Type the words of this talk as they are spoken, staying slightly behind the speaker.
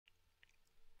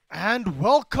And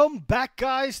welcome back,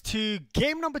 guys, to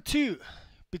game number 2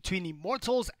 between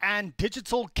Immortals and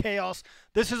Digital Chaos.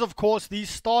 This is, of course, the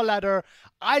Star Ladder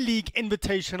I-League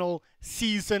Invitational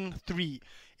Season 3.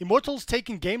 Immortals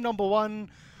taking game number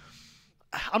 1.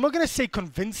 I'm not going to say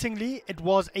convincingly. It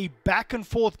was a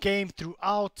back-and-forth game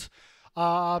throughout.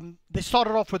 They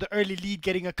started off with an early lead,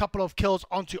 getting a couple of kills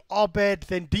onto Abed.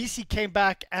 Then DC came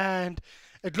back, and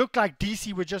it looked like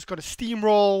DC were just going to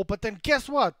steamroll. But then guess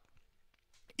what?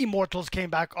 Immortals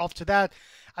came back after that,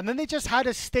 and then they just had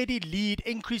a steady lead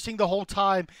increasing the whole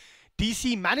time.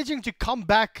 DC managing to come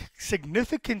back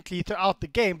significantly throughout the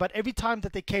game, but every time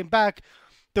that they came back,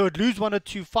 they would lose 1 or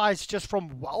 2 fights just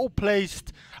from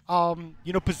well-placed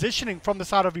positioning from the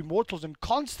side of Immortals and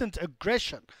constant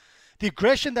aggression. The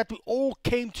aggression that we all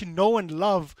came to know and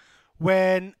love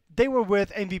when they were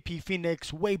with MVP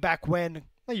Phoenix way back when,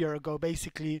 a year ago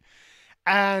basically.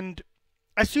 And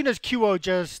as soon as QO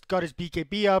just got his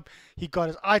BKB up, he got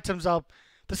his items up,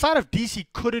 the side of DC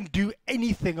couldn't do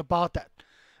anything about that.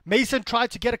 Mason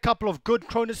tried to get a couple of good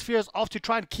Chronospheres off to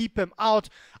try and keep him out.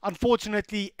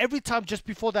 Unfortunately, every time just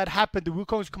before that happened, the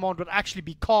Wukong's command would actually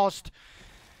be cast.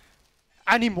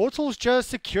 And Immortals just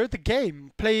secured the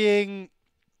game, playing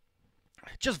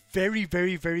just very,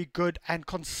 very, very good and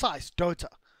concise Dota.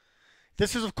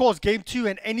 This is, of course, game 2,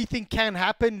 and anything can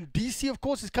happen. DC, of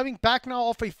course, is coming back now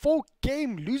off a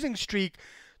 4-game losing streak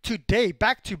today,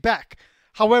 back-to-back.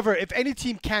 However, if any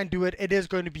team can do it, it is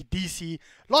going to be DC.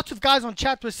 Lots of guys on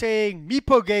chat were saying,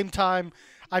 Meepo game time.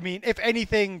 I mean, if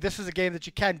anything, this is a game that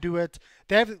you can do it.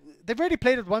 They've already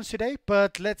played it once today,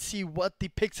 but let's see what the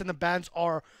picks and the bans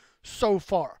are so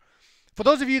far. For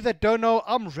those of you that don't know,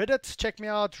 I'm Reddit. Check me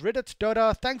out, Reddit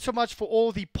Dota. Thanks so much for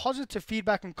all the positive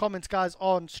feedback and comments, guys,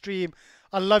 on stream.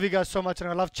 I love you guys so much, and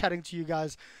I love chatting to you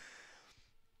guys.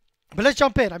 But let's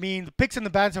jump in. I mean, the picks and the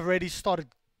bans have already started,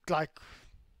 like,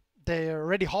 they're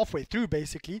already halfway through,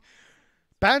 basically.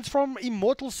 Bans from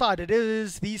Immortal side. It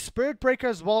is the Spirit Breaker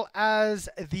as well as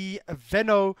the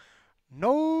Veno.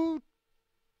 No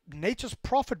Nature's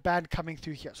Prophet ban coming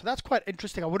through here, so that's quite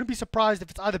interesting. I wouldn't be surprised if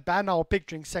it's either banned now or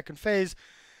picked during second phase.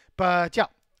 But yeah,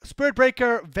 Spirit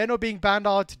Breaker, Veno being banned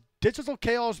out, Digital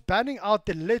Chaos banning out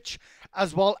the Lich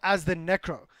as well as the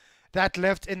Necro. That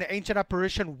left in the Ancient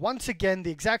Apparition once again,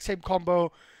 the exact same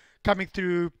combo coming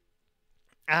through.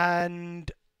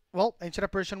 And well, Ancient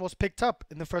Apparition was picked up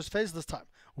in the first phase this time.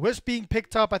 Wisp being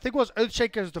picked up, I think it was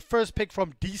Earthshaker as the first pick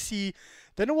from DC.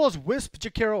 Then it was Wisp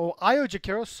Jakiro, or Io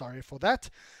Jakiro, sorry for that.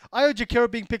 Io Jakiro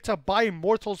being picked up by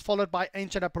Immortals, followed by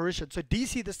Ancient Apparition. So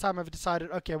DC this time have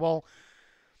decided, okay, well,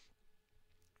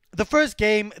 the first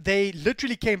game, they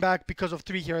literally came back because of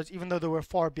 3 heroes, even though they were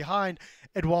far behind.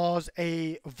 It was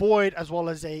a Void, as well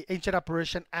as a Ancient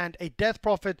Apparition, and a Death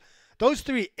Prophet. Those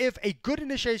 3, if a good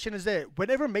initiation is there,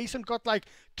 whenever Mason got like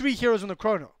 3 heroes in the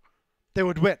chrono, they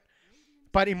would win.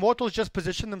 But Immortals just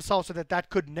positioned themselves so that that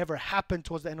could never happen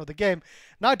towards the end of the game.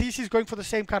 Now DC is going for the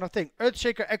same kind of thing.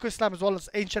 Earthshaker, Echo Slam, as well as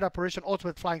Ancient Apparition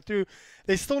Ultimate flying through.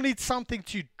 They still need something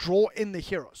to draw in the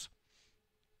heroes.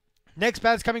 Next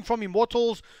bans coming from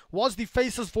Immortals was the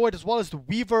Faceless Void as well as the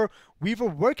Weaver. Weaver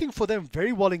working for them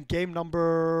very well in game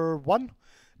number 1.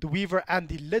 The Weaver and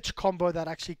the Lich combo that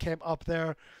actually came up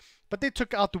there. But they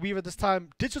took out the Weaver this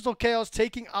time. Digital Chaos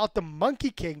taking out the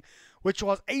Monkey King, which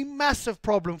was a massive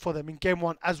problem for them in game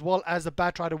 1, as well as the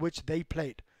Batrider, which they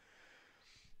played.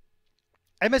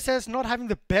 MSS not having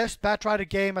the best Batrider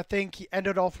game. I think he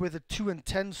ended off with a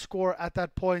 2-10 score at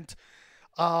that point.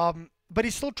 But he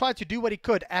still tried to do what he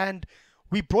could. And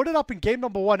we brought it up in game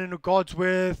number 1 in regards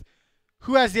with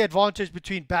who has the advantage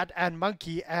between Bat and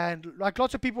Monkey. And like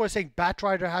lots of people were saying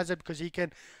Batrider has it because he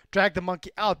can drag the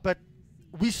Monkey out. But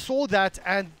we saw that,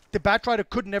 and the Batrider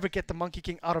could never get the Monkey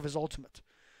King out of his ultimate.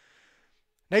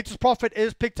 Nature's Prophet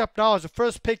is picked up now as a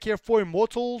first pick here for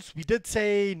Immortals. We did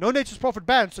say no Nature's Prophet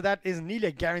banned, so that is nearly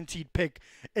a guaranteed pick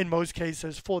in most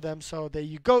cases for them. So there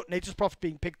you go, Nature's Prophet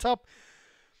being picked up.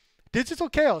 Digital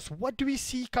Chaos, what do we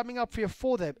see coming up here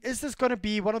for them? Is this going to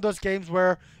be one of those games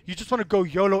where you just want to go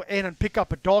YOLO in and pick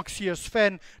up a Darkseer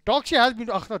Sven?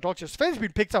 Sven's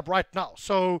been picked up right now.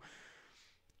 So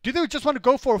do they just want to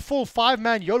go for a full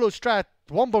 5-man YOLO strat,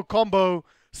 wombo combo,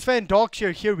 Sven,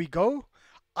 Darkseer, here we go?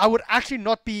 I would actually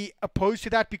not be opposed to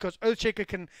that, because Earthshaker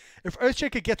can, if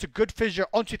Earthshaker gets a good fissure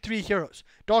onto 3 heroes,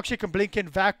 Darkseer can blink in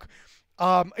Vac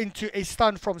into a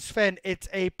stun from Sven. It's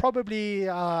a probably,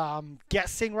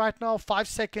 guessing right now,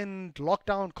 5-second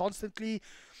lockdown constantly,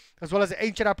 as well as the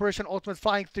Ancient Apparition Ultimate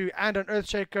flying through, and an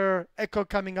Earthshaker Echo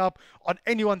coming up on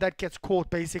anyone that gets caught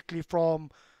basically from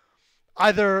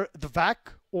either the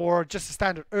Vac or just a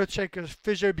standard Earthshaker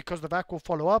fissure, because the Vac will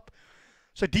follow up.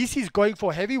 So DC is going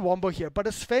for a heavy wombo here, but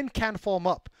a Sven can farm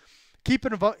up.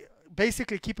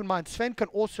 Basically, keep in mind, Sven can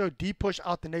also de-push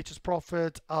out the Nature's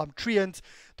Prophet, Treants.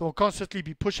 They will constantly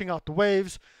be pushing out the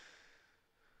waves.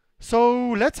 So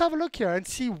let's have a look here and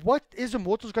see what is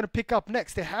Immortals going to pick up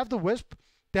next. They have the Wisp.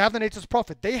 They have the Nature's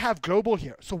Prophet. They have Global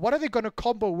here. So what are they going to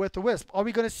combo with the Wisp? Are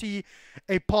we going to see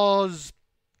a pause,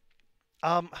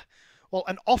 well,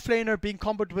 an offlaner being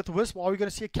comboed with the Wisp? Or are we going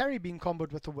to see a carry being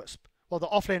comboed with the Wisp? Well, the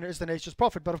offlaner is the Nature's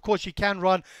Prophet, but of course you can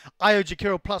run Io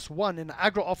Jakiro +1 in the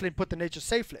aggro offlane, put the Nature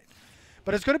safe lane.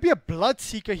 But it's going to be a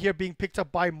Bloodseeker here being picked up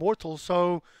by Immortals.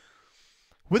 So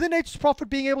with the Nature's Prophet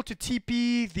being able to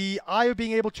TP, the Io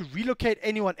being able to relocate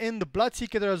anyone in, the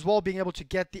Bloodseeker there as well being able to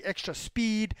get the extra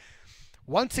speed.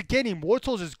 Once again,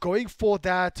 Immortals is going for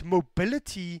that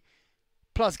mobility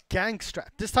plus gank strat.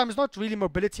 This time it's not really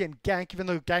mobility and gank, even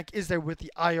though gank is there with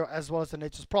the Io as well as the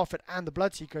Nature's Prophet and the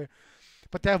Bloodseeker.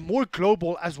 But they have more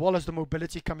global as well as the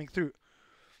mobility coming through.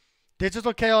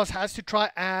 Digital Chaos has to try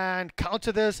and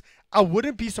counter this. I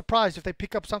wouldn't be surprised if they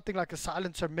pick up something like a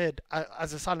Silencer mid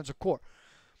as a Silencer core.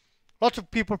 Lots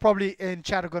of people probably in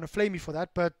chat are going to flame me for that,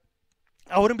 but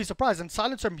I wouldn't be surprised. And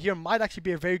Silencer here might actually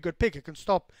be a very good pick. It can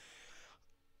stop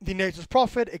the Nature's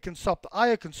Prophet, it can stop the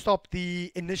Io, it can stop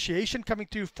the initiation coming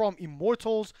through from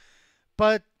Immortals.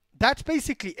 But that's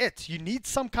basically it. You need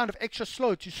some kind of extra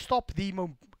slow to stop the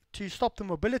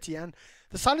mobility, and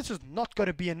the Silencer is not going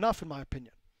to be enough in my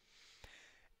opinion.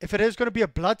 If it is going to be a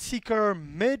Bloodseeker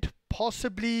mid,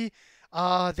 possibly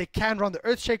they can run the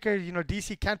Earthshaker. You know,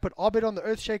 DC can put Orbit on the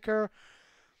Earthshaker.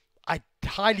 I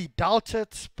highly doubt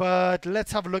it, but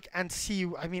let's have a look and see.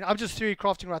 I mean, I'm just theory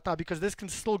crafting right now because this can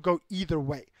still go either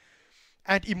way.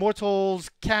 And Immortals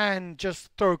can just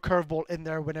throw a curveball in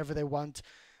there whenever they want.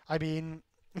 I mean,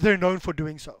 they're known for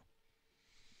doing so.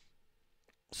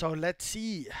 So let's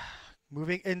see.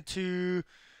 Moving into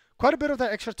quite a bit of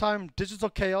that extra time. Digital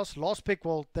Chaos, last pick.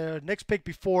 Well, their next pick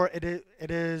before it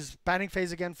is banning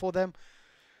phase again for them.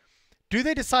 Do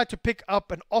they decide to pick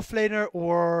up an offlaner,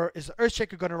 or is the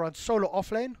Earthshaker going to run solo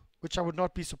offlane? Which I would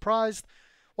not be surprised.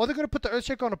 Or they're going to put the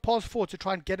Earthshaker on a pause 4 to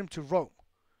try and get him to roam.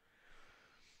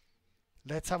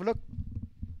 Let's have a look.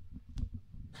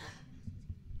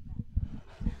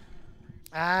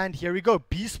 And here we go.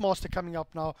 Beastmaster coming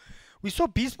up now. We saw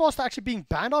Beastmaster actually being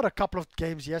banned out a couple of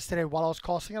games yesterday while I was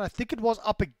casting, and I think it was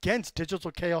up against Digital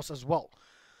Chaos as well.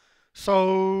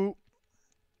 So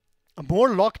a more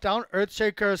lockdown,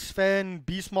 Earthshaker, Sven,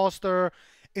 Beastmaster,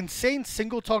 insane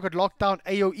single target lockdown,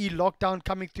 AoE lockdown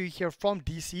coming through here from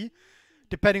DC,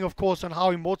 depending of course on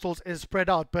how Immortals is spread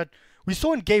out. But we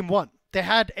saw in game 1, they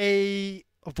had a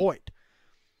Void,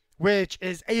 which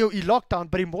is AoE lockdown,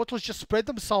 but Immortals just spread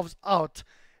themselves out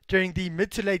during the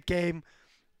mid to late game,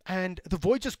 and the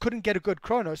Void just couldn't get a good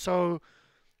chrono. So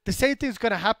the same thing is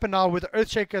going to happen now with the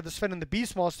Earthshaker, the Sven, and the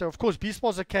Beastmaster. Of course,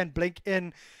 Beastmaster can blink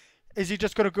in. Is he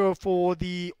just going to go for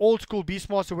the old school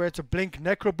Beastmaster where it's a blink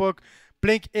Necro book,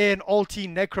 blink in, ulti,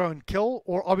 Necro, and kill?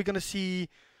 Or are we going to see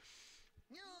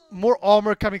more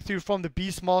armor coming through from the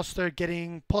Beastmaster,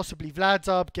 getting possibly Vlad's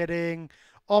up, getting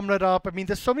Omelette up? I mean,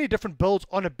 there's so many different builds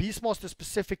on a Beastmaster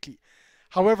specifically.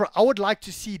 However, I would like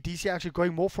to see DC actually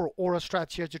going more for aura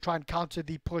strats here to try and counter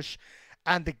the push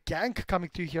and the gank coming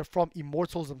through here from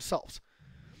Immortals themselves.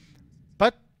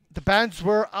 But the bans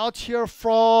were out here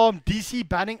from DC,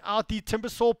 banning out the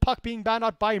Timbersaw, Puck being banned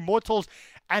out by Immortals,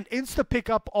 and insta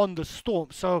pickup on the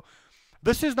Storm. So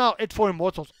this is now it for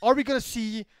Immortals. Are we going to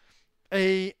see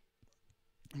a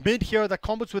mid here that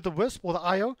combos with the Wisp or the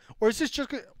IO? Or is this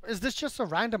just a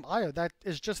random IO that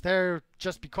is just there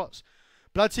just because?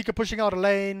 Bloodseeker pushing out a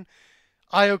lane.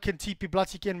 IO can TP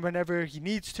Bloodseeker in whenever he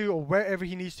needs to or wherever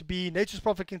he needs to be. Nature's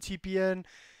Prophet can TP in.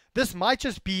 This might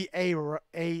just be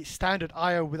a standard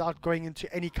IO without going into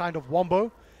any kind of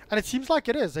wombo. And it seems like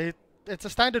it is. It's a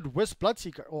standard Wisp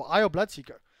Bloodseeker or IO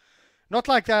Bloodseeker. Not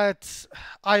like that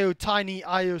IO Tiny,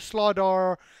 IO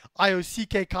Slardar, IO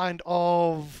CK kind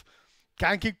of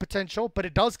ganking potential, but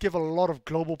it does give a lot of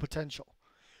global potential.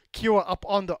 Kira up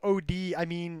on the OD, I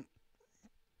mean,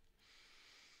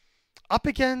 up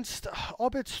against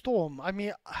Orbit Storm. I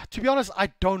mean, to be honest,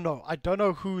 I don't know. I don't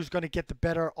know who's going to get the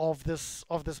better of this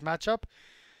matchup.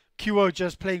 Kiro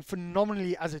just playing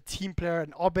phenomenally as a team player,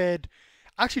 and Obed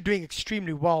actually doing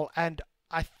extremely well. And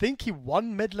I think he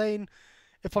won mid lane,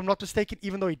 if I'm not mistaken,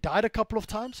 even though he died a couple of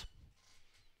times.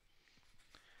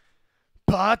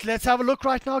 But let's have a look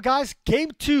right now, guys.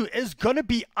 Game 2 is going to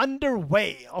be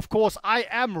underway. Of course, I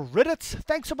am Reddit.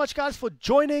 Thanks so much, guys, for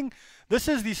joining. This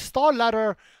is the Star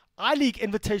Ladder I-League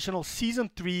Invitational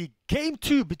Season 3, Game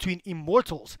 2 between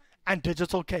Immortals and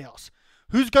Digital Chaos.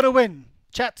 Who's going to win?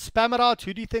 Chat, spam it out.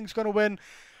 Who do you think is going to win?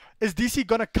 Is DC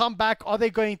going to come back? Are they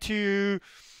going to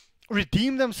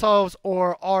redeem themselves,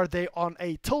 or are they on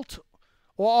a tilt?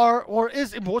 Or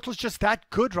is Immortals just that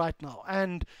good right now?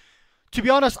 And to be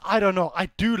honest, I don't know. I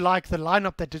do like the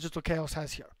lineup that Digital Chaos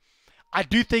has here. I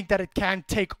do think that it can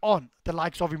take on the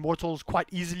likes of Immortals quite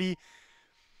easily.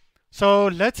 So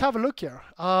let's have a look here.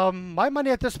 My money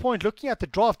at this point, looking at the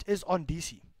draft, is on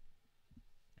DC.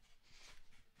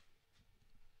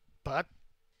 But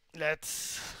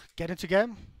let's get into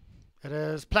game. It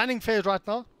is planning phase right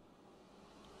now.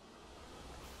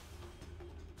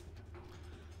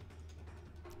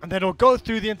 And then we'll go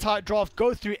through the entire draft,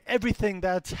 go through everything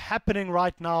that's happening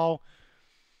right now.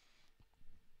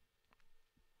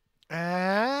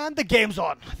 And the game's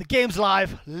on. The game's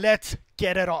live. Let's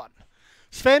get it on.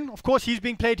 Sven, of course, he's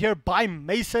being played here by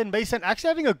Mason. Mason actually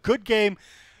having a good game.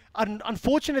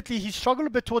 Unfortunately, he struggled a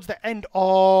bit towards the end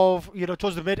of,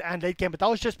 towards the mid and late game. But that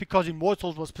was just because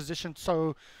Immortals was positioned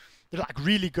so,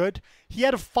 really good. He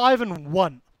had a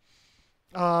 5-1.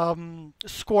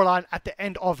 Scoreline at the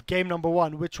end of game number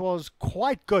 1, which was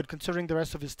quite good considering the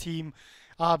rest of his team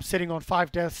sitting on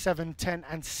 5 deaths, 7, 10,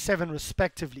 and 7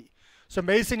 respectively. So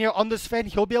Mason here on this Sven,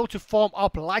 he'll be able to farm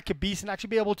up like a beast and actually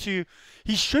be able to,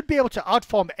 he should be able to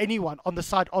outfarm anyone on the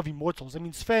side of Immortals. I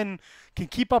mean, Sven can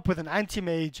keep up with an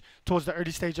anti-mage towards the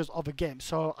early stages of a game.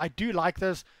 So I do like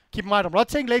this. Keep in mind, I'm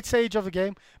not saying late stage of a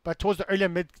game, but towards the earlier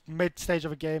mid stage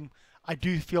of a game, I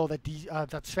do feel that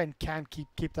that Sven can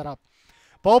keep that up.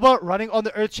 Bulba running on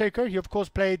the Earthshaker. He, of course,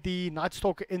 played the Night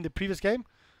Stalker in the previous game.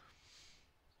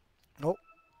 Oh,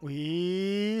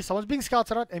 someone's being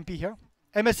scouted out. MP here.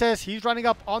 MSS, he's running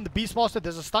up on the Beastmaster.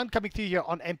 There's a stun coming through here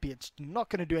on MP. It's not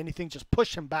going to do anything. Just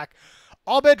push him back.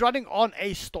 Abed running on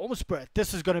a Storm Spirit.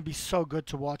 This is going to be so good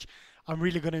to watch. I'm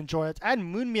really going to enjoy it. And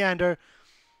Moon Meander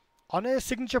on a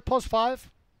signature +5.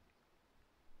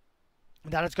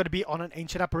 That is going to be on an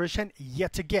Ancient Apparition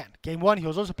yet again. Game 1, he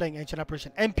was also playing Ancient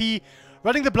Apparition. MP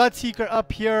running the Bloodseeker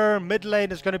up here. Mid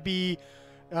lane is going to be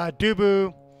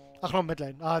Dubu. Not mid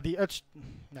lane.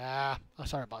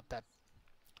 Sorry about that.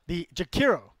 The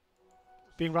Jakiro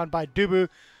being run by Dubu.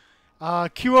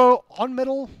 Qo on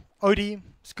middle. Odie.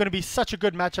 It's going to be such a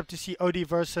good matchup to see Odie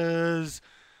versus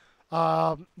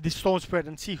the Storm Spirit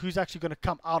and see who's actually going to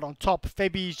come out on top.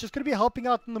 Fabi's just going to be helping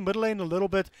out in the middle lane a little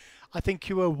bit. I think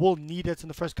Qo will need it in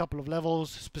the first couple of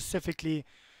levels specifically.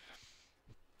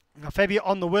 Now, Fabi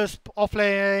on the Wisp. Off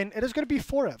lane, it is going to be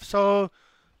 4F. So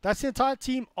that's the entire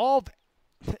team of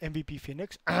MVP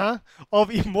Phoenix,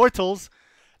 of Immortals.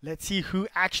 Let's see who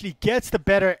actually gets the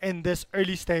better in this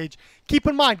early stage. Keep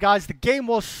in mind, guys, the game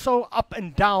was so up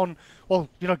and down. Well,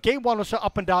 game 1 was so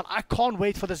up and down. I can't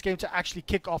wait for this game to actually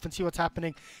kick off and see what's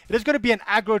happening. It is going to be an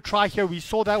aggro try here. We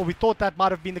saw that, or we thought that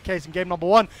might have been the case in game number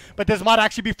 1. But this might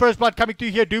actually be first blood coming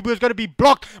through here. Dubu is going to be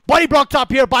blocked, body blocked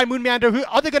up here by Moon Meander. Who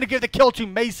are they going to give the kill to?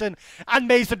 Mason. And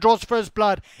Mason draws first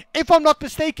blood. If I'm not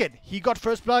mistaken, he got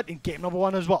first blood in game number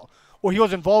 1 as well. Or he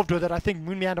was involved with it. I think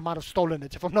Moon Meander might have stolen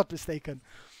it, if I'm not mistaken.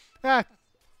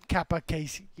 Kappa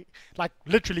case, like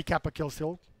literally Kappa kill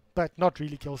still, but not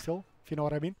really kill still, if you know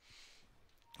what I mean.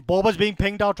 Bulba's being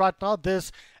pinged out right now.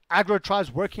 This aggro try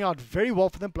is working out very well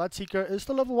for them. Bloodseeker is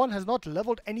still level 1, has not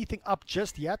leveled anything up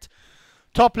just yet.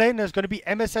 Top lane is going to be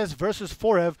MSS versus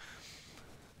 4Ev.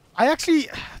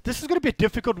 This is going to be a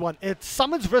difficult one. It's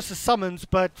summons versus summons,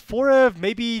 but 4Ev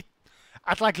maybe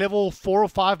at like level 4 or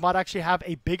 5 might actually have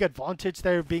a big advantage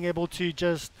there, being able to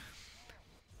just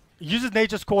uses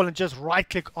Nature's Call and just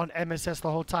right-click on MSS the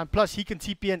whole time. Plus, he can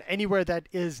TP in anywhere that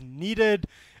is needed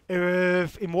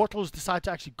if Immortals decide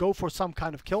to actually go for some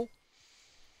kind of kill.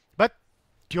 But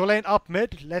dual lane up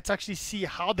mid. Let's actually see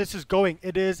how this is going.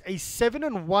 It is a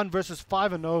 7-1 versus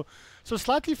 5-0. So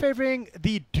slightly favoring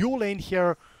the dual lane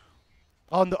here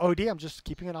on the OD. I'm just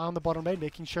keeping an eye on the bottom lane,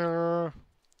 making sure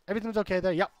everything's okay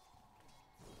there. Yep.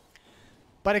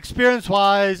 But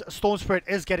experience-wise, Storm Spirit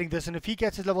is getting this, and if he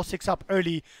gets his level 6 up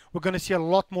early, we're going to see a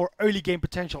lot more early game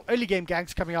potential. Early game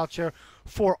ganks coming out here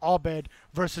for Abed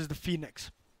versus the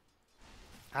Phoenix.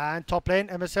 And top lane,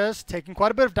 MSS, taking quite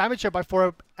a bit of damage here by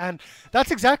 4, and that's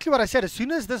exactly what I said. As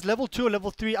soon as this level 2 or level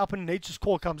 3 up in Nature's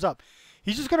Call comes up,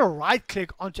 he's just going to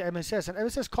right-click onto MSS, and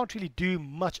MSS can't really do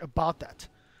much about that.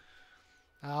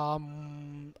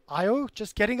 Io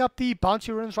just getting up the bouncy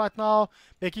runes right now,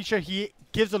 making sure he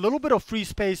gives a little bit of free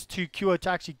space to Qo to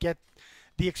actually get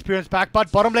the experience back.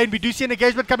 But bottom lane, we do see an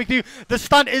engagement coming through. The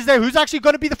stun is there. Who's actually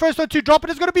going to be the first one to drop it?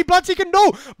 It's going to be Bloodseeker.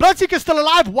 No! Bloodseeker's still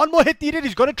alive. One more hit needed.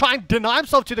 He's going to try and deny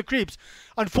himself to the creeps.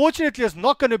 Unfortunately, it's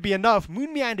not going to be enough.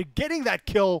 Moon Meander getting that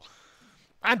kill.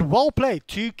 And well played.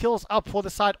 2 kills up for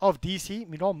the side of DC.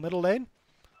 Meanwhile, middle lane.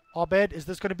 Abed, is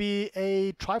this going to be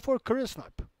a try for a career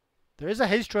snipe? There is a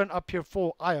haste run up here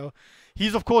for Io.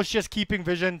 He's, of course, just keeping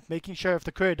vision, making sure if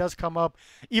the courier does come up,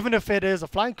 even if it is a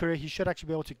flying courier, he should actually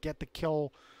be able to get the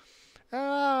kill.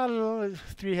 3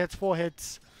 hits, 4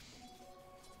 hits.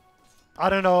 I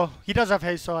don't know. He does have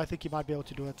haste, so I think he might be able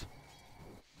to do it.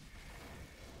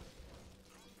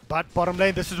 But bottom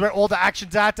lane, this is where all the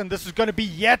action's at, and this is going to be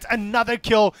yet another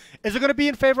kill. Is it going to be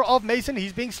in favor of Mason?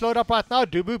 He's being slowed up right now.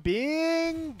 Dubu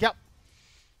being... Yep.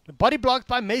 Body blocked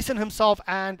by Mason himself,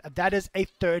 and that is a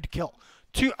 3rd kill.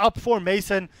 2 up for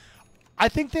Mason. I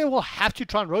think they will have to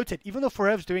try and rotate, even though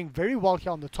Forev's doing very well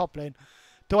here on the top lane.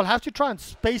 They will have to try and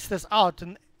space this out,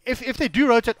 and if they do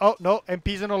rotate... Oh, no,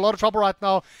 MP's in a lot of trouble right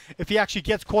now. If he actually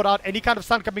gets caught out, any kind of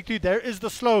stun coming through, there is the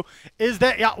slow. Is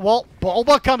there... Yeah, well,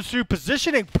 Bulba comes through,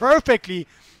 positioning perfectly.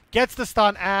 Gets the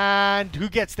stun, and who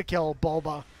gets the kill?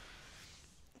 Bulba.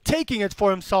 Taking it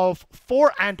for himself.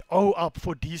 4-0 up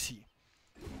for DC.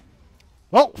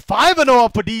 Well, 5-0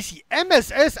 up for DC.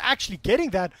 MSS actually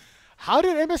getting that. How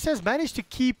did MSS manage to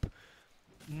keep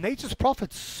Nature's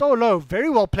Prophet so low? Very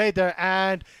well played there.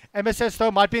 And MSS,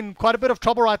 though, might be in quite a bit of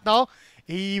trouble right now.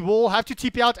 He will have to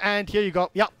TP out. And here you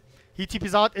go. Yep. He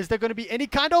TPs out. Is there going to be any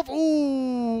kind of...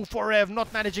 Ooh, Forev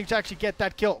not managing to actually get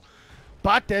that kill.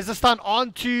 But there's a stun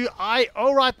onto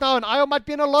IO right now. And IO might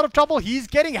be in a lot of trouble. He's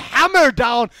getting hammered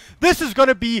down. This is going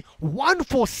to be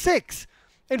 1-for-6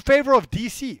 in favor of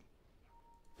DC.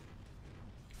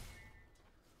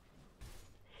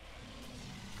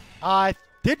 I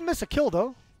did miss a kill,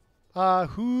 though.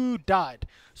 Who died?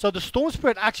 So the Storm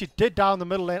Spirit actually did down the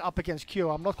middle lane up against Q.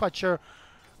 I'm not quite sure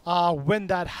when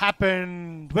that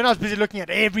happened. When I was busy looking at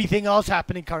everything else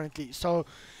happening currently. So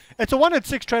it's a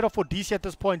 1-6 trade-off for DC at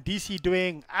this point. DC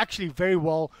doing actually very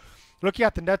well. Looking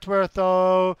at the net worth,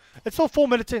 though, it's still 4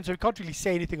 minutes in, so we can't really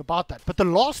say anything about that. But the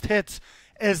last hits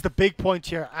is the big point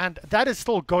here. And that is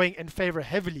still going in favor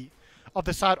heavily of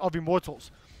the side of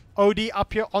Immortals. OD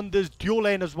up here on this dual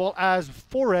lane as well as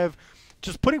Forev,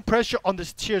 just putting pressure on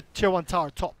this tier 1 tower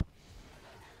top.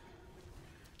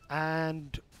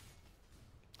 And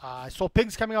I saw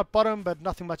pings coming out bottom, but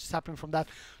nothing much is happening from that.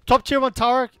 Top tier 1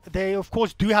 tower, they of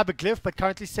course do have a glyph, but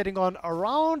currently sitting on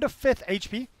around a 5th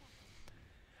HP.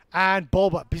 And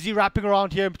Bulba, busy wrapping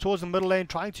around here towards the middle lane,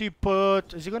 trying to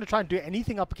put... Is he going to try and do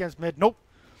anything up against mid? Nope.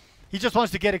 He just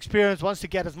wants to get experience, wants to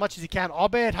get as much as he can.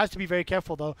 Albeit has to be very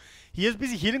careful, though. He is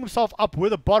busy healing himself up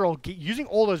with a bottle, using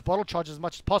all those bottle charges as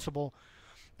much as possible.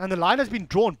 And the line has been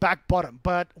drawn back bottom.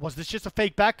 But was this just a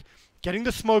fake back? Getting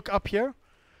the smoke up here.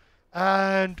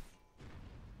 And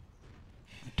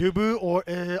Dubu, or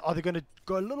are they going to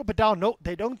go a little bit down? No,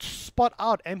 they don't spot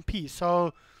out MP.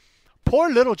 So poor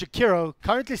little Jakiro,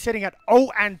 currently sitting at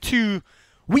 0-2.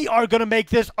 We are going to make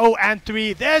this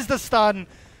 0-3. There's the stun.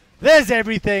 There's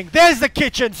everything. There's the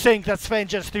kitchen sink that Sven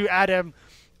just threw at him.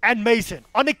 And Mason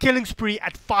on a killing spree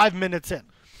at 5 minutes in.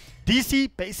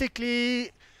 DC basically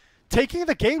taking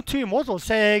the game to Immortal,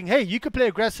 saying, hey, you can play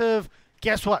aggressive.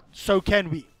 Guess what? So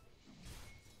can we.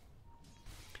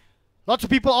 Lots of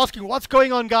people asking, what's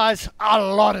going on, guys? A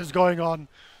lot is going on.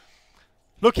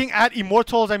 Looking at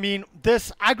Immortals, I mean,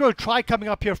 this aggro try coming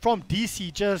up here from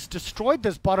DC just destroyed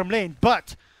this bottom lane.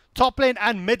 But top lane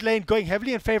and mid lane going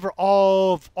heavily in favor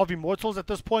of Immortals at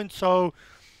this point. So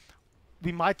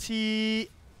we might see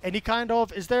any kind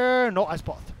of... Is there no ice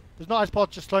path? There's no ice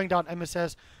path, just slowing down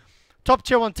MSS. Top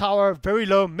tier 1 tower, very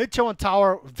low. Mid tier 1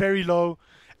 tower, very low.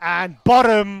 And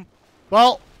bottom,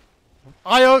 well,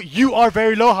 Io, you are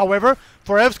very low, however.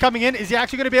 Forev's coming in. Is he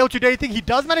actually going to be able to do anything? He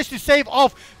does manage to save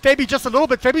off Fabi just a little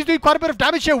bit. Fabi's doing quite a bit of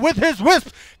damage here with his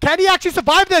wisps. Can he actually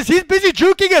survive this? He's busy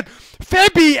juking it.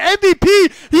 Fabi,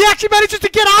 MVP. He actually manages to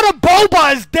get out of...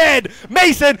 Bulba is dead.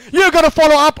 Mason, you're going to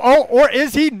follow up. Oh, or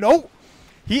is he? No.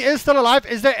 He is still alive.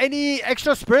 Is there any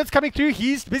extra spirits coming through?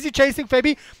 He's busy chasing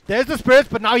Fabi. There's the spirits,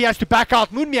 but now he has to back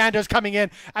out. Moon Meander's coming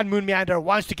in, and Moon Meander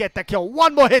wants to get the kill.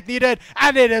 One more hit needed,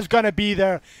 and it is going to be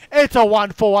there. It's a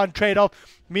 1-for-1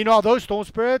 trade-off. Meanwhile, though, Storm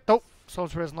Spirit... Nope, Storm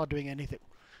Spirit's not doing anything.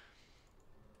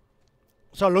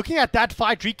 So looking at that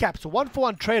fight recap, it's a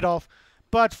 1-for-1 trade-off,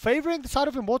 but favoring the side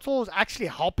of Immortal is actually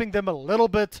helping them a little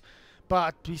bit.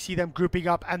 But we see them grouping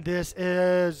up, and this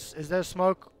is... Is there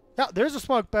smoke? Yeah, there's a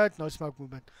smoke, but no smoke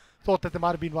movement. Thought that there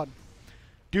might have been one.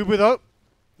 Dubu, though,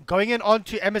 going in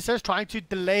onto MSS, trying to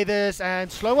delay this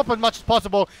and slow him up as much as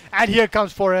possible. And here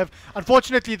comes Forev.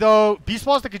 Unfortunately, though,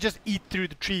 Beastmaster could just eat through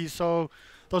the trees, so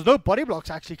there's no body blocks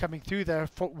actually coming through there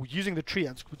for using the tree,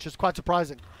 which is quite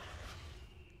surprising.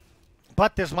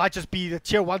 But this might just be the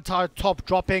tier 1 tower top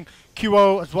dropping.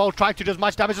 QO as well, trying to do as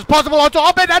much damage as possible onto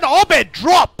Obed, and Obed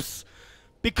drops!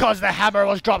 Because the hammer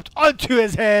was dropped onto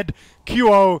his head.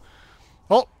 QO.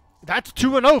 Well, that's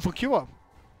 2-0 for QO.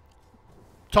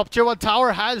 Top tier 1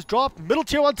 tower has dropped. Middle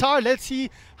tier 1 tower, let's see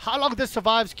how long this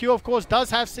survives. Q, of course,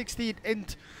 does have 16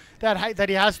 int that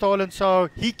he has stolen, so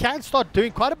he can start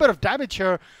doing quite a bit of damage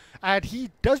here. And he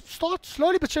does start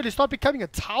slowly but surely start becoming a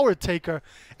tower taker,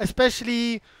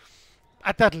 especially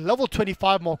at that level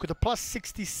 25 mark with the plus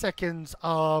 60 seconds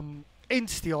int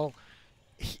steal.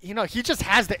 He just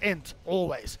has the int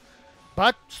always.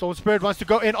 But Storm Spirit wants to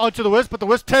go in onto the Wisp, but the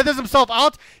Wisp tethers himself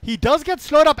out. He does get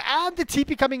slowed up, and the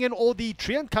TP coming in, or the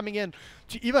Treant coming in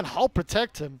to even help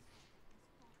protect him.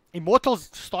 Immortal's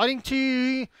starting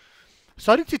to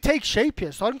take shape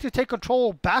here, starting to take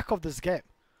control back of this game.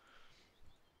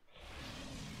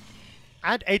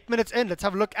 And 8 minutes in, let's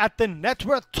have a look at the net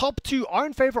worth. Top 2 are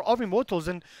in favor of Immortals,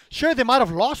 and sure, they might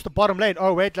have lost the bottom lane.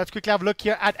 Oh wait, let's quickly have a look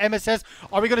here at MSS.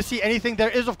 Are we going to see anything?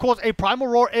 There is, of course, a Primal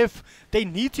Roar if they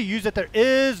need to use it. There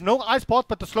is no Ice Path,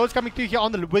 but the slow is coming through here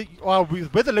on the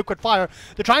with the Liquid Fire.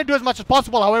 They're trying to do as much as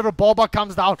possible. However, Boba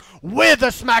comes down with a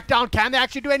smackdown. Can they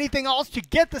actually do anything else to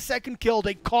get the second kill?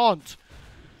 They can't.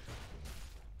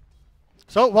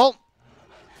 So, well,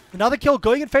 another kill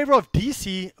going in favor of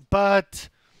DC, but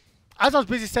as I was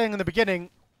busy saying in the beginning,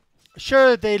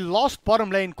 sure, they lost bottom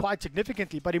lane quite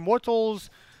significantly, but Immortals,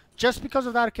 just because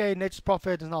of that, okay, Nature's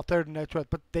Prophet is now third in net worth,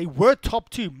 but they were top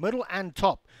 2, middle and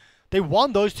top. They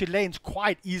won those 2 lanes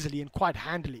quite easily and quite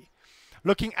handily.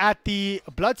 Looking at the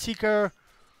Bloodseeker,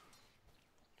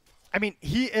 I mean,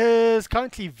 he is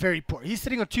currently very poor. He's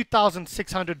sitting on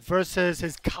 2,600 versus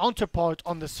his counterpart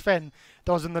on the Sven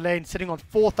that was in the lane, sitting on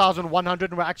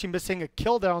 4,100, and we're actually missing a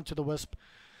kill there onto the Wisp.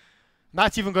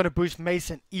 That's even going to boost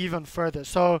Mason even further.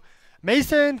 So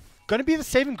Mason going to be the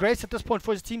saving grace at this point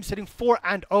for his team, sitting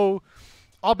 4-0.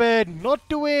 Abed not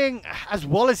doing as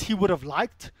well as he would have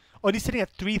liked. Only sitting at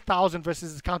 3,000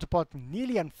 versus his counterpart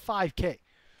nearly on 5k.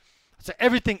 So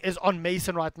everything is on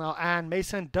Mason right now, and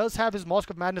Mason does have his Mask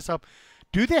of Madness up.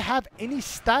 Do they have any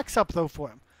stacks up though for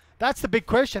him? That's the big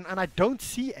question, and I don't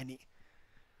see any.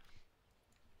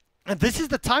 And this is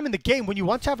the time in the game when you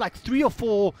want to have like 3 or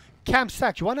 4 camp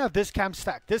stacked. You want to have this camp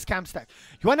stack, this camp stack.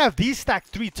 You want to have these stacked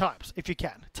 3 times if you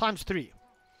can, times 3.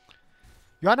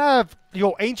 You want to have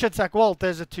your ancient stack. Well,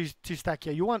 there's a 2 stack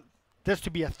here. You want this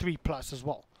to be a 3+ as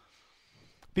well,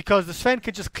 because the Sven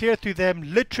can just clear through them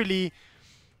literally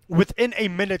within a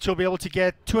minute. You'll be able to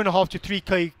get 2.5 to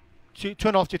 3k,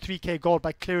 2.5 to 3k gold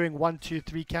by clearing 1, 2,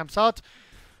 3 camps out.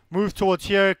 Move towards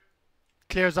here,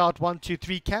 clears out 1, 2,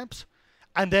 3 camps.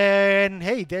 And then,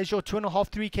 hey, there's your 2.5,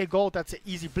 3k gold. That's an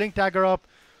easy Blink Dagger up.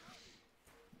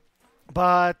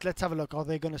 But let's have a look. Are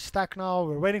they going to stack now?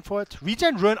 We're waiting for it.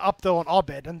 Regen Ruin up, though, on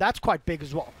Abed. And that's quite big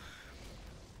as well.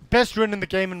 Best rune in the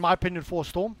game, in my opinion, for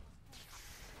Storm.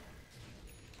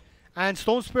 And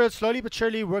Storm Spirit slowly but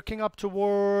surely working up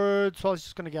towards... Well, he's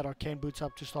just going to get Arcane Boots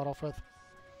up to start off with.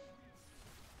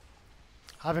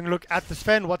 Having a look at the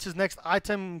Sven. What's his next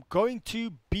item going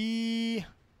to be?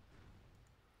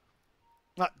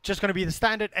 Just going to be the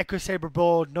standard Echo Saber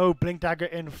build, no Blink Dagger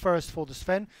in first for the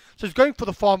Sven. So he's going for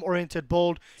the farm-oriented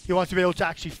build. He wants to be able to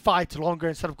actually fight longer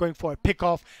instead of going for a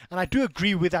pick-off. And I do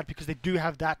agree with that because they do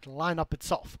have that lineup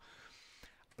itself.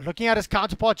 Looking at his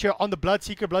counterpart here on the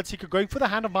Bloodseeker. Bloodseeker going for the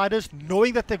Hand of Midas,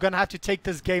 knowing that they're going to have to take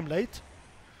this game late.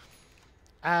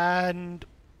 And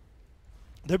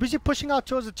they're busy pushing out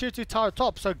towards the tier 2 tower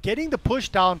top. So getting the push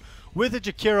down with the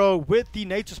Jakiro, with the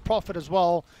Nature's Prophet as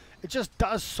well, it just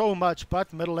does so much.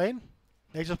 But middle lane,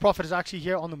 Nature's Prophet is actually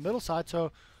here on the middle side.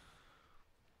 So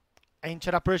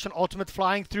Ancient Apparition ultimate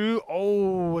flying through.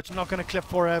 Oh, it's not going to clip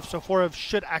Forev. So Forev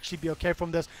should actually be okay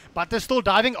from this. But they're still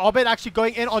diving. Abed actually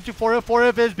going in onto Forev.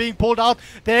 Forev is being pulled out.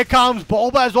 There comes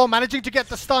Bulba as well, managing to get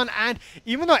the stun. And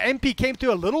even though MP came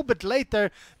through a little bit late there,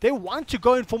 they want to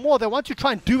go in for more. They want to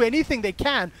try and do anything they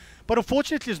can. But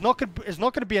unfortunately, it's not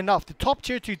going to be enough. The top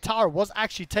tier 2 tower was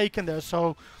actually taken there.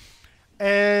 So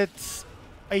it's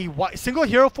a single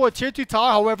hero for a tier 2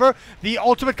 tower. However, the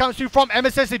ultimate comes through from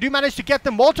MSS. They do manage to get the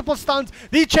multiple stuns.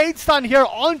 The chain stun here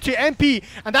onto MP,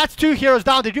 and that's 2 heroes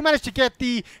down. They do manage to get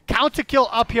the counter kill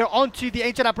up here onto the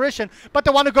Ancient Apparition, but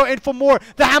they want to go in for more.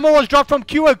 The hammer was dropped from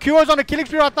QO. QO's on a killing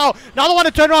spree right now. Now they want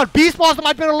to turn around. Beastmaster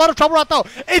might be in a lot of trouble right now.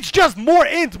 It's just more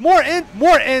int, more int,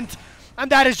 more int,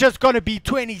 and that is just going to be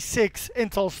 26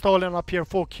 intel stolen up here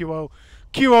for QO.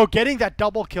 QO getting that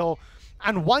double kill.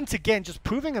 And once again, just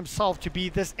proving himself to be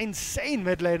this insane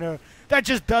mid laner that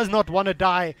just does not want to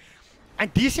die.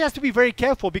 And DC has to be very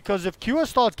careful, because if QO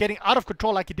starts getting out of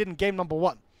control like he did in game number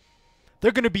 1,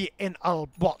 they're going to be in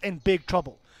big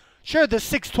trouble. Sure, they're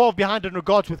 6-12 behind in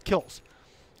regards with kills,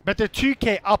 but they're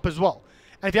 2k up as well.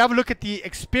 And if you have a look at the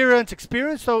experience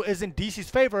though is in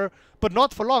DC's favor, but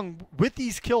not for long. With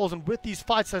these kills and with these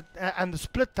fights and the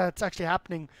split that's actually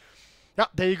happening Yeah,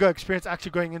 there you go. Experience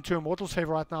actually going into Immortal's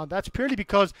favor right now. That's purely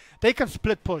because they can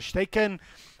split push. They can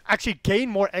actually gain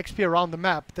more XP around the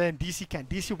map than DC can.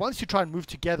 DC wants to try and move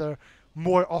together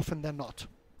more often than not.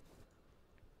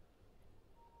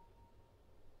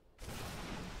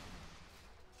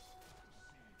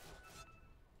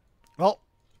 Well,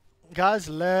 guys,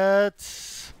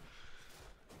 let's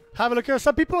have a look here.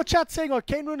 Some people in chat saying, "Oh,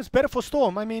 Cane Rune is better for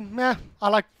Storm." I mean, meh. I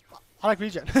like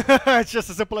Regen. It's just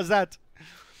as simple as that.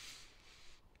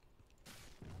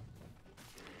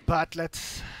 But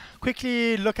let's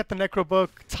quickly look at the Necrobook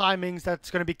timings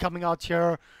that's going to be coming out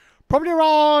here. Probably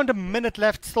around a minute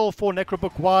left still for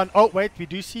Necrobook 1. Oh, wait, we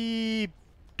do see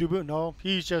Dubu. No,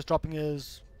 he's just dropping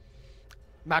his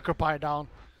Macropire down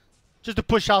just to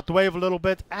push out the wave a little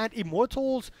bit. And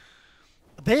Immortals,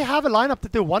 they have a lineup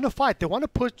that they want to fight. They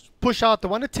want to push out. They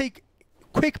want to take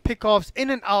quick pickoffs in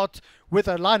and out with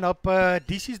a lineup.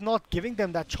 DC's not giving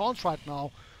them that chance right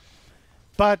now.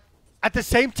 But at the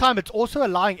same time, it's also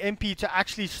allowing MP to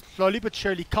actually slowly but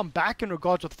surely come back in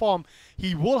regards with form.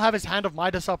 He will have his Hand of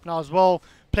Midas up now as well,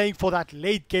 playing for that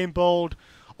late game build.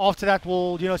 After that,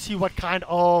 we'll see what kind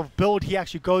of build he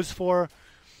actually goes for.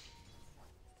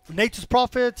 Nature's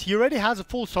Prophet, he already has a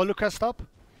full Solar Crest up.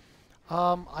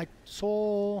 I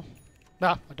saw...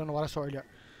 Nah, I don't know what I saw earlier.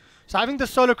 So having the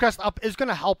Solar Crest up is going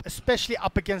to help, especially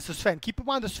up against the Sven. Keep in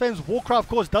mind the Sven's Warcry, of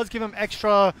course, does give him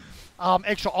extra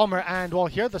armor, and well,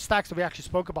 here are the stacks that we actually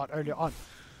spoke about earlier on.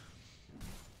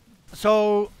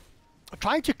 So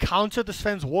trying to counter the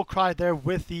Sven's Warcry there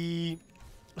with the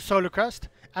Solar Crest,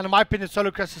 and in my opinion,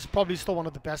 Solar Crest is probably still one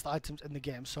of the best items in the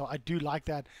game, so I do like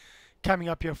that coming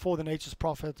up here for the Nature's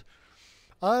Prophet.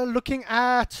 Looking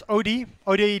at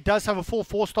OD does have a full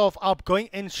 4-star up, going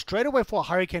in straight away for a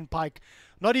Hurricane Pike,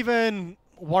 not even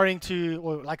worrying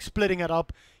or like splitting it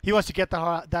up. He wants to get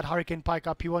that Hurricane Pike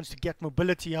up. He wants to get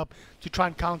mobility up to try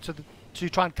and counter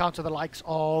the likes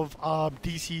of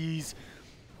DC's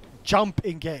jump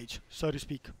engage, so to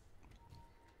speak.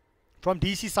 From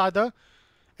DC side though,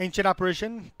 Ancient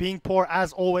Apparition being poor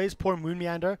as always. Poor Moon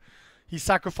Meander. He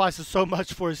sacrifices so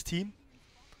much for his team.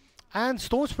 And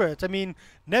Storm Spirit. I mean,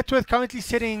 net worth currently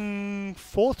sitting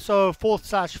 4th, so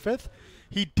 4th/5th.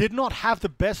 He did not have the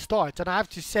best start, and I have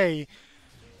to say,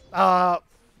 OD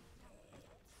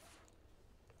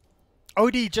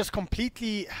just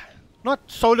completely, not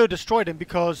solo destroyed him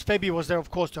because Fabi was there,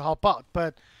 of course, to help out,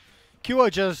 but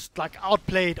QO just like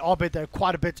outplayed Arbit there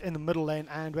quite a bit in the middle lane.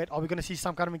 And wait, are we going to see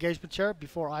some kind of engagement here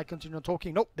before I continue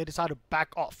talking? Nope, they decided to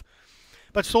back off.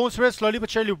 But Storm Spirit slowly but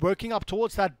surely working up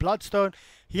towards that Bloodstone.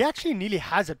 He actually nearly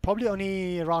has it, probably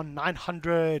only around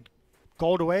 900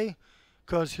 gold away,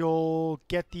 because he'll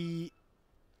get the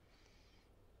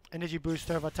energy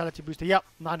booster, vitality booster. Yep,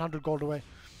 900 gold away.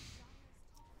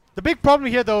 The big problem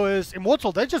here, though, is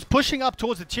Immortal. They're just pushing up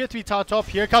towards the tier 3 tower top.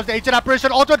 Here comes the Ancient Apparition.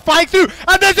 Ultimate flying through.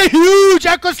 And there's a huge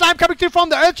Echo Slam coming through from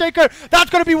the Earthshaker. That's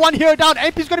going to be one hero down.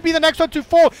 AP's going to be the next one to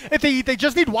fall. If they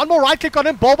just need one more right click on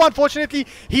him. Boba, unfortunately,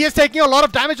 he is taking a lot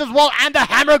of damage as well. And the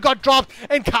hammer got dropped.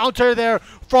 Encounter there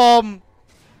from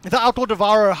the Outlaw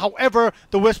Devourer. However,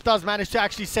 the Wisp does manage to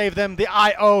actually save them. The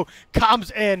IO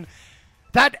comes in.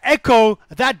 That Echo,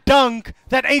 that Dunk,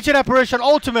 that Ancient Apparition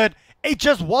Ultimate, it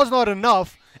just was not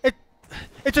enough.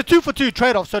 It's a 2-for-2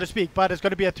 trade-off, so to speak, but it's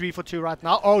going to be a 3-for-2 right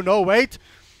now. Oh, no, wait.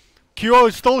 QO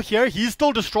is still here. He's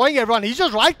still destroying everyone. He's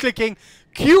just right-clicking.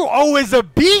 QO is a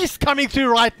beast coming through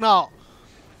right now.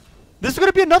 This is going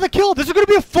to be another kill. This is going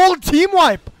to be a full team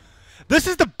wipe. This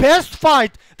is the best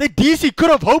fight that DC could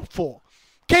have hoped for.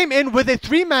 Came in with a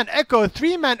 3-man Echo, a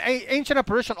 3-man Ancient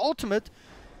Apparition Ultimate,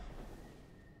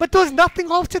 but there was nothing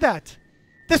after that.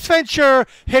 This Venture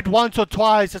hit once or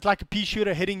twice. It's like a pea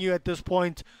shooter hitting you at this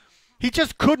point. He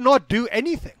just could not do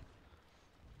anything.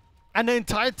 And the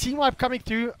entire team wipe coming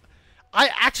through, I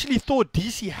actually thought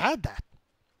DC had that.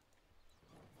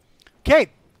 Okay,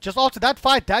 just after that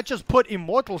fight, that just put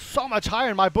Immortal so much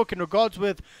higher in my book in regards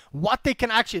with what they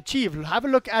can actually achieve. Have a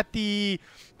look at the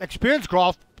experience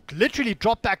graph, literally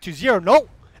dropped back to 0. No,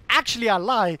 actually I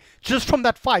lie. Just from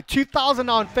that fight, 2,000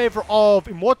 now in favor of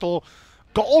Immortal.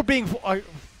 Gold being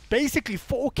basically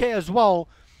 4k as well.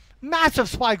 Massive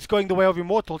spikes going the way of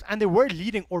Immortals, and they were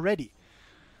leading already.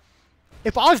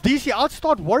 If I was DC, I'd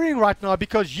start worrying right now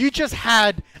because you just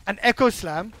had an Echo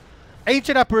Slam,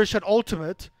 Ancient Apparition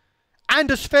Ultimate,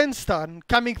 and a Sven Stun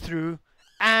coming through,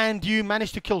 and you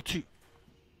managed to kill 2.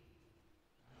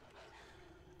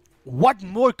 What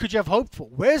more could you have hoped for?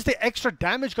 Where's the extra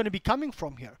damage going to be coming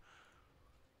from here?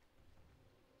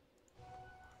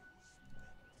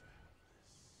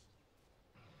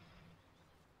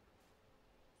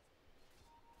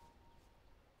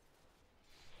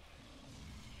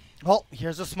 Well,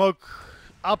 here's a smoke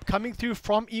up coming through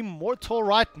from Immortal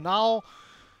right now.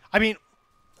 I mean,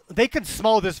 they can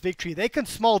smell this victory. They can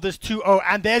smell this 2-0.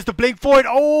 And there's the blink forward.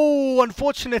 Oh,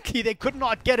 unfortunately, they could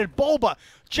not get it. Bulba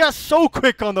just so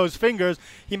quick on those fingers.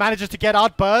 He manages to get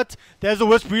out, but there's a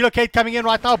Wisp relocate coming in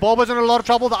right now. Bulba's in a lot of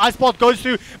trouble. The ice ball goes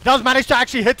through. Does manage to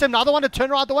actually hit him. Now they want to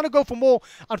turn around. They want to go for more.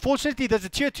 Unfortunately, there's a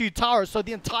tier 2 tower. So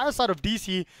the entire side of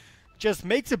DC just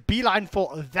makes a beeline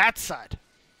for that side.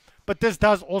 But this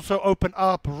does also open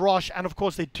up Rosh. And of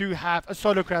course, they do have a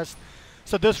Solo Crest.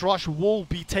 So this Rosh will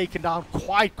be taken down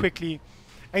quite quickly.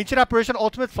 Ancient Apparition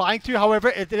Ultimate flying through. However,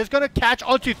 it is going to catch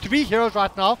onto 3 heroes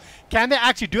right now. Can they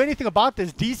actually do anything about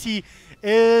this? DC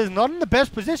is not in the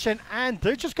best position, and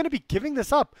they're just going to be giving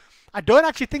this up. I don't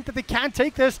actually think that they can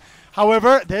take this.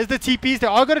 However, there's the TPs. They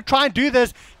are going to try and do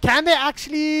this. Can they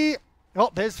actually... Oh,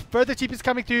 there's further TPs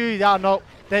coming through. Yeah, no,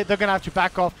 they're going to have to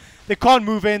back off. They can't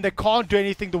move in. They can't do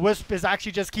anything. The Wisp is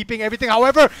actually just keeping everything.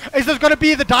 However, is this going to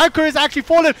be the Diaker is actually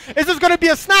fallen? Is this going to be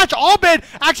a snatch? Abed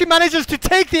actually manages to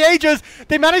take the Aegis.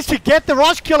 They managed to get the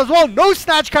rush kill as well. No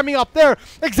snatch coming up there.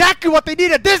 Exactly what they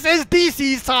needed. This is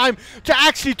DC's time to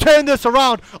actually turn this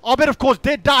around. Abed, of course,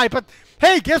 did die. But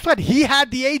hey, guess what? He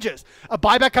had the Aegis. A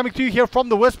buyback coming through here from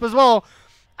the Wisp as well.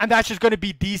 And that's just going to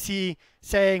be DC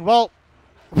saying, well,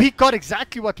 we got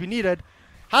exactly what we needed.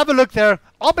 Have a look there.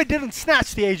 Abed didn't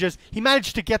snatch the Aegis. He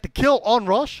managed to get the kill on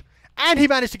Rosh, and he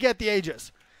managed to get the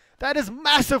Aegis. That is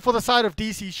massive for the side of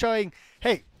DC, showing,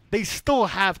 hey, they still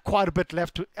have quite a bit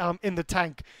left in the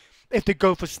tank if they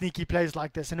go for sneaky plays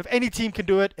like this. And if any team can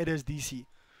do it, it is DC.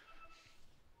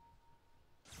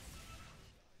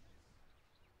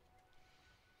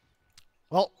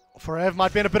 Well, Forever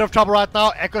might be in a bit of trouble right now.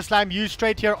 Echo Slam used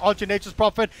straight here onto Nature's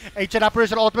Prophet. Ancient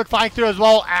Apparition Ultimate flying through as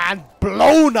well and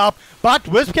blown up. But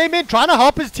Wisp came in trying to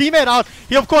help his teammate out.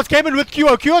 He of course came in with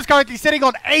QO. QO is currently sitting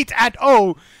on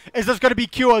 8-0. Is this going to be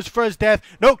QO's first death?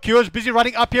 No, QO is busy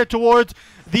running up here towards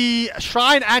the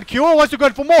shrine, and QO wants to go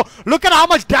in for more. Look at how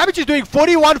much damage he's doing.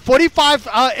 41, 45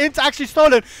 ints actually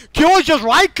stolen. QO is just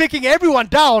right-clicking everyone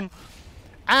down.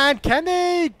 And can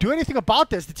they do anything about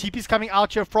this? The TP is coming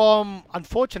out here from,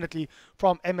 unfortunately,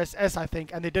 from MSS, I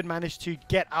think. And they did manage to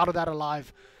get out of that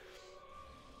alive.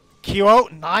 QO,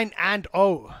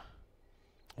 9-0.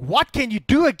 What can you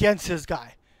do against this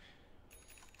guy?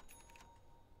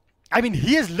 I mean,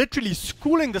 he is literally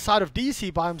schooling the side of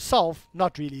DC by himself.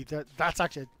 Not really. That's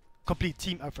actually a complete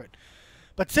team effort.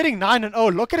 But sitting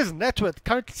 9-0, look at his net worth.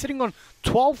 Currently sitting on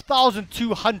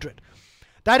 12,200.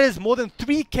 That is more than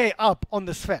 3k up on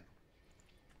the Sven.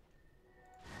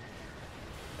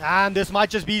 And this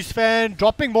might just be Sven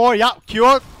dropping more. Yeah,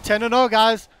 QO 10-0,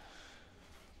 guys.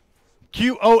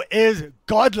 QO is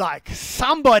godlike.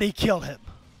 Somebody kill him.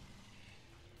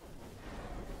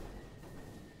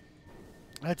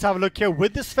 Let's have a look here.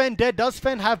 With the Sven dead, does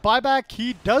Sven have buyback?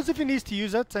 He does if he needs to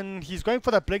use it, and he's going for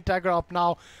that Blink Dagger up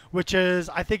now, which is,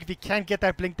 I think if he can get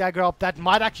that Blink Dagger up, that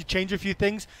might actually change a few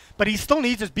things, but he still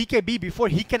needs his BKB before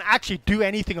he can actually do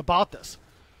anything about this.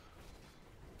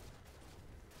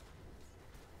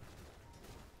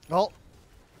 Well,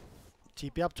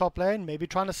 TP up top lane, maybe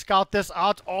trying to scout this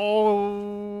out.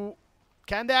 Oh,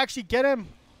 can they actually get him?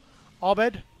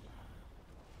 Abed.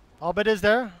 Abed is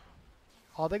there.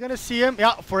 Are they going to see him?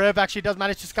 Yeah, Forever actually does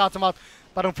manage to scout him out.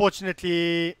 But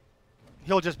unfortunately,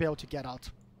 he'll just be able to get out.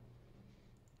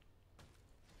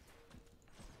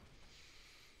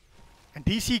 And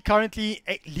DC currently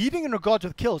leading in regards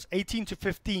with kills,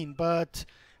 18-15. But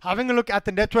having a look at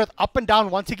the net worth up and down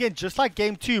once again, just like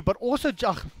game 2. But also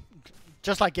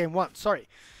just like game 1, sorry.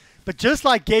 But just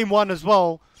like game 1 as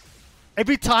well,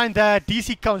 every time that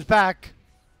DC comes back,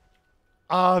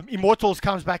 Immortals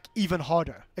comes back even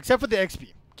harder, except for the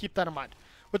XP. Keep that in mind.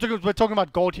 We're talking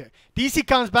about gold here. DC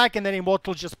comes back and then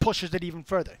Immortals just pushes it even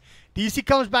further. DC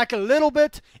comes back a little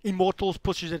bit, Immortals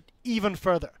pushes it even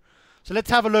further. So let's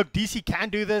have a look. DC can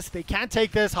do this. They can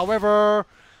take this. However,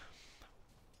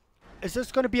 is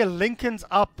this going to be a Lincoln's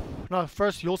up? No,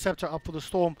 first Yule Scepter up for the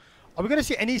Storm. Are we going to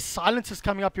see any silences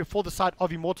coming up here for the side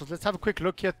of Immortals? Let's have a quick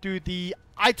look here through the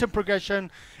item progression.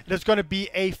 There's going to be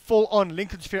a full-on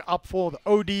Lincoln Sphere up for the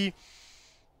OD.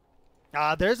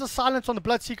 There's a silence on the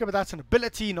Bloodseeker, but that's an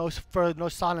ability. No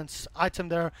silence item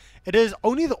there. It is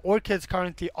only the Orchids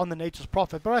currently on the Nature's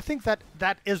Prophet, but I think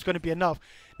that is going to be enough.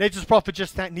 Nature's Prophet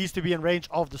just needs to be in range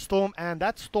of the Storm, and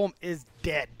that Storm is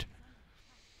dead.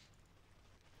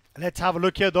 Let's have a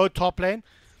look here, though, top lane.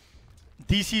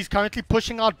 DC is currently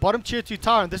pushing out bottom tier 2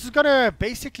 tower, and this is going to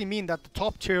basically mean that the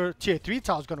top tier 3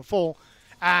 tower is going to fall.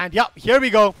 And yeah, here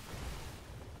we go.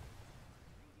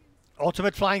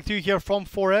 Ultimate flying through here from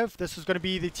Forev. This is going to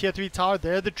be the tier 3 tower.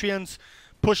 There the Treants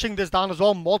pushing this down as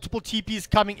well. Multiple TPs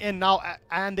coming in now,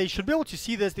 and they should be able to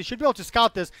see this. They should be able to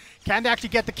scout this. Can they actually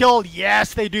get the kill?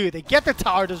 Yes, they do. They get the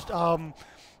tower.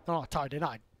 No, tower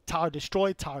denied. Tower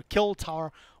destroyed. Tower kill.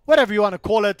 Tower, whatever you want to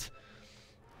call it.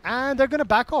 And they're going to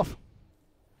back off.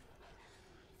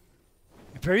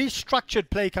 Very structured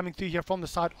play coming through here from the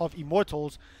side of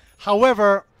Immortals.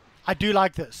 However, I do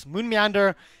like this. Moon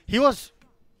Meander, he was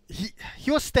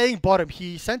staying bottom.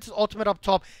 He sent his ultimate up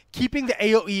top, keeping the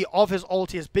AoE of his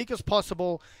ulti as big as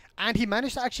possible, and he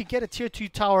managed to actually get a tier 2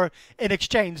 tower in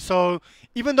exchange. So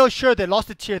even though sure they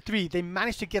lost a tier 3, they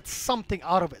managed to get something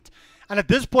out of it. And at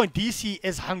this point, DC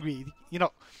is hungry. You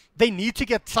know, they need to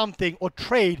get something or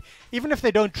trade, even if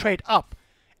they don't trade up.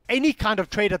 Any kind of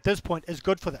trade at this point is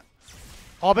good for them.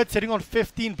 Orbit sitting on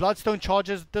 15 Bloodstone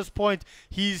charges at this point.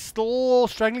 He's still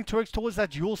struggling towards that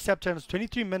Dual Scepter, and it's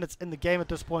 23 minutes in the game at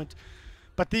this point.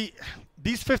 But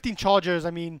these 15 charges,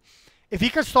 I mean, if he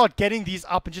can start getting these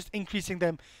up and just increasing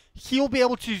them, he'll be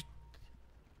able to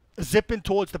zip in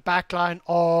towards the backline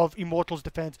of Immortals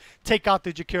defense, take out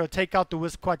the Jakiro, take out the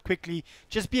Wisp quite quickly,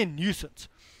 just be a nuisance.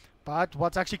 But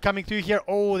what's actually coming through here?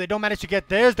 Oh, they don't manage to get.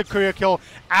 There's the courier kill.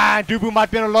 And Dubu might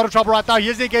be in a lot of trouble right now.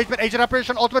 Here's the engagement. Agent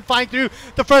Operation Ultimate flying through.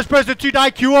 The first person to die.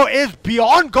 QO is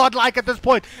beyond godlike at this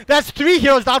point. That's 3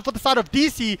 heroes down for the side of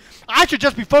DC. I should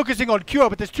just be focusing on QO,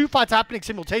 but there's 2 fights happening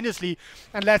simultaneously.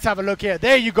 And let's have a look here.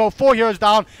 There you go. 4 heroes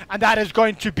down. And that is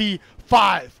going to be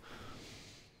 5.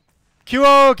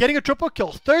 QO getting a triple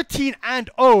kill. 13 and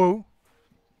 0.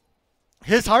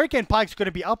 His Hurricane Pike's going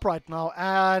to be up right now.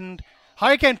 And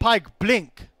Hurricane Pike,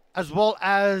 Blink, as well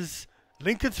as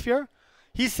Lincoln Sphere.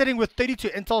 He's sitting with 32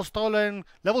 intel stolen,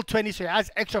 level 20, so he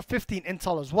has extra 15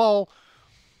 intel as well.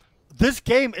 This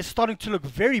game is starting to look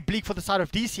very bleak for the side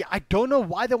of DC. I don't know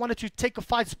why they wanted to take a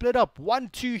fight split up. 1,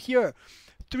 2 here,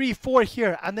 3, 4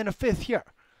 here, and then a 5th here.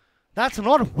 That's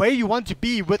not where you want to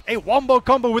be with a wombo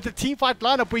combo with a team fight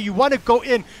lineup where you want to go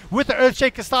in with the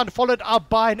Earthshaker stun followed up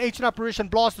by an Ancient Apparition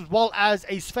Blast as well as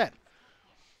a Sven.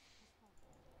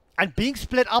 And being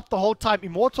split up the whole time,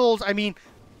 Immortals, I mean,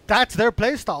 that's their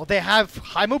playstyle. They have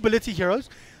high mobility heroes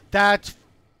that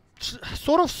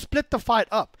sort of split the fight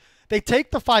up. They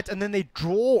take the fight and then they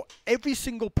draw every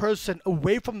single person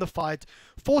away from the fight,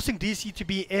 forcing DC to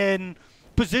be in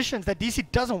positions that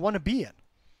DC doesn't want to be in.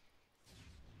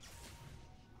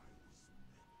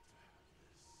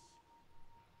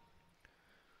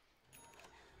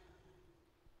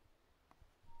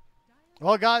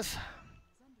 Well, guys,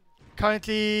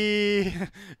 currently,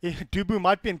 Dubu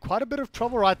might be in quite a bit of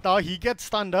trouble right now. He gets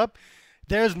stunned up.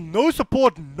 There's no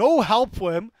support, no help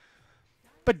for him.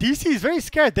 But DC is very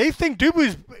scared. They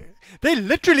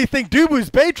literally think Dubu's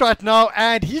bait right now,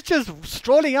 and he's just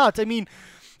strolling out. I mean,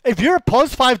 if you're a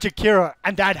pos 5 Jakira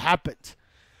and that happens,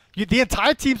 the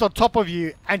entire team's on top of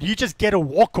you, and you just get a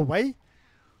walk away,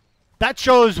 that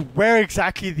shows where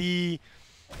exactly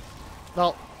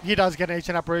well, he does get an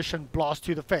Ancient Apparition Blast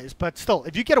to the face. But still,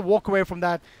 if you get a walk away from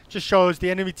that, just shows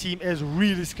the enemy team is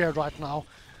really scared right now.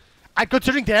 And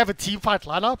considering they have a team fight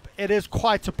lineup, it is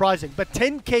quite surprising. But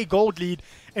 10k gold lead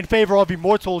in favor of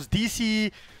Immortals.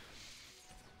 DC,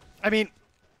 I mean,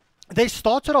 they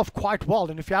started off quite well.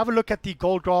 And if you have a look at the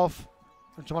gold graph,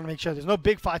 I just want to make sure there's no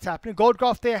big fights happening. Gold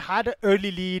graph there had an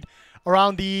early lead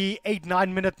around the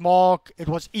 8-9 minute mark. It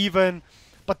was even.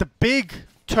 But the big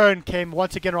turn came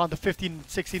once again around the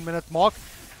 15-16 minute mark,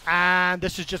 and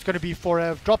this is just going to be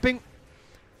Forever dropping, and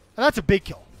that's a big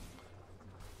kill.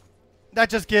 That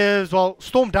just gives, well,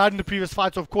 Storm died in the previous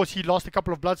fight, so of course he lost a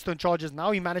couple of Bloodstone charges.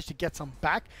 Now he managed to get some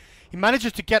back. He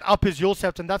manages to get up his Dual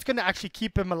Scepter, and that's going to actually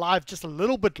keep him alive just a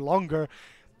little bit longer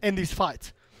in these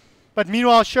fights. But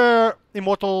meanwhile, sure,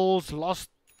 Immortals lost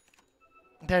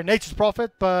their Nature's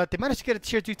Prophet, but they managed to get a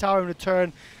tier 2 tower in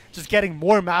return, just getting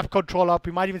more map control up.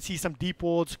 We might even see some deep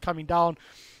wards coming down.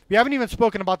 We haven't even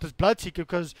spoken about this Bloodseeker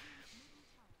because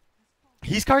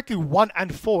he's currently 1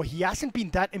 and 4. He hasn't been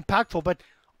that impactful, but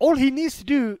all he needs to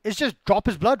do is just drop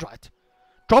his Blood Right.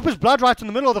 Drop his Blood Right in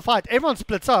the middle of the fight. Everyone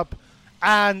splits up,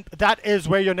 and that is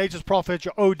where your Nature's Prophet,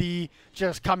 your OD,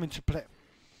 just come into play.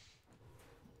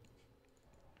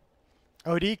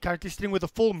 OD currently sitting with a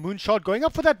full Moonshot, going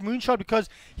up for that Moonshot because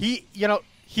he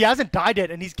hasn't died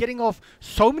yet, and he's getting off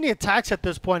so many attacks at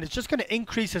this point. It's just going to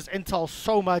increase his intel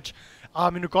so much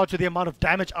in regard to the amount of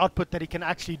damage output that he can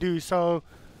actually do. So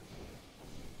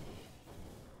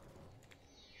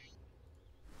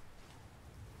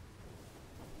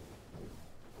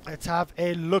let's have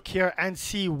a look here and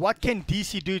see what can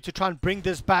DC do to try and bring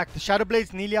this back. The Shadow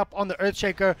Blade's nearly up on the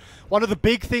Earthshaker. One of the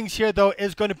big things here, though,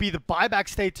 is going to be the buyback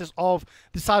status of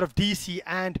the side of DC.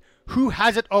 And Who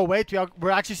has it? Oh, wait.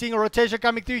 We're actually seeing a rotation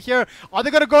coming through here. Are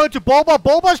they going to go into Bulba?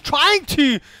 Bulba's trying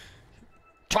to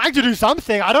do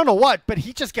something. I don't know what, but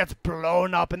he just gets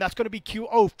blown up, and that's going to be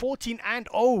QO,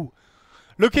 14-0.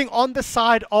 Looking on the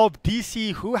side of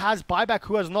DC, who has buyback,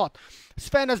 who has not.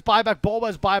 Sven has buyback, Bulba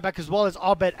has buyback, as well as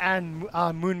Abed and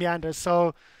Moon Meander.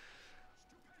 So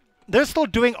they're still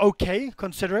doing okay,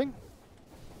 considering.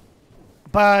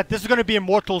 But this is going to be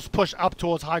Immortals' push up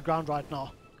towards high ground right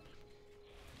now.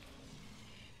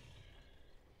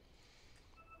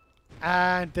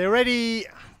 And they already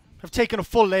have taken a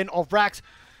full lane of racks.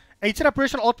 18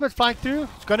 Operation Ultimate flying through.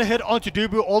 It's going to hit onto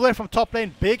Dubu all the way from top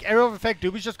lane. Big area of effect.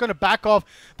 Dubu's just going to back off.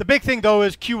 The big thing, though,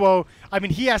 is QO. I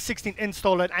mean, he has 16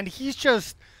 installed, and he's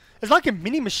just... It's like a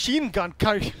mini machine gun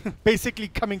basically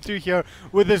coming through here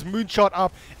with his moonshot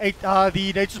up.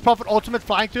 The Nature's Prophet Ultimate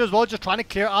flying through as well, just trying to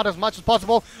clear out as much as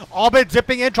possible. Abed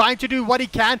zipping in, trying to do what he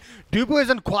can. Dubu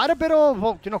is in quite a bit of,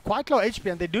 well, quite low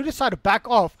HP, and they do decide to back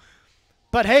off.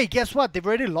 But hey, guess what? They've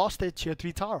already lost their tier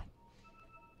 3 tower.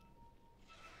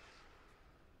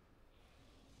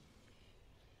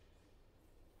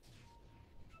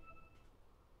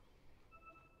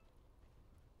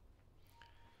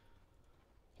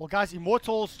 Well, guys,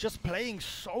 Immortals just playing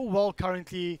so well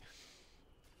currently.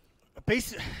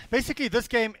 Basically, this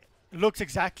game looks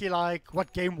exactly like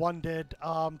what Game 1 did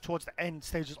towards the end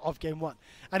stages of Game 1.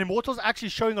 And Immortals actually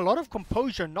showing a lot of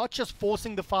composure, not just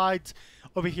forcing the fights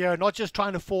over here, not just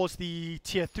trying to force the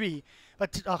tier 3,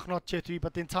 but not tier 3,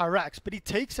 but the entire racks. But he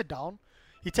takes it down.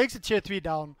 He takes the tier 3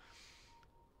 down.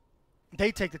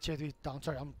 They take the tier 3 down.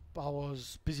 Sorry, I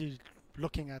was busy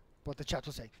looking at what the chat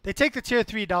was saying. They take the tier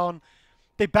 3 down.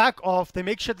 They back off, they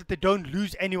make sure that they don't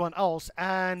lose anyone else,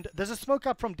 and there's a smoke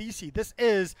up from DC. This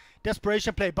is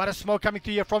desperation play, but a smoke coming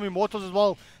through here from Immortals as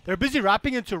well. They're busy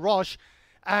wrapping into Rosh,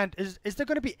 and is there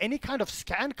going to be any kind of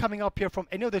scan coming up here from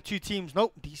any of the two teams?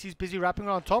 Nope, DC's busy wrapping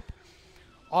on top.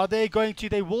 Are they going to,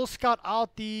 they will scout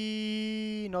out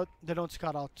the, no, they don't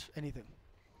scout out anything.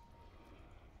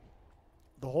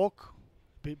 The Hawk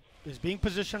is being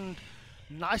positioned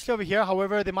nicely over here.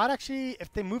 However, they might actually,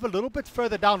 if they move a little bit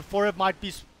further down, Forev might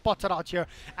be spotted out here.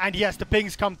 And yes, the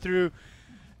pings come through.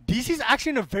 DC's actually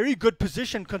in a very good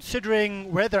position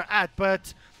considering where they're at.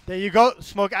 But there you go.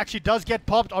 Smoke actually does get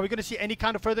popped. Are we going to see any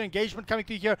kind of further engagement coming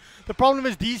through here? The problem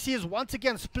is DC is once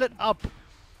again split up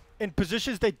in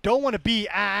positions they don't want to be.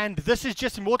 And this is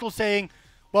just Immortal saying,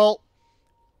 well,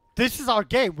 this is our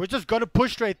game. We're just going to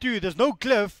push straight through. There's no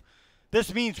glyph.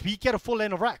 This means we get a full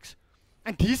lane of racks.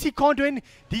 And DC can't do any.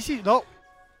 DC, no.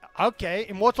 Okay,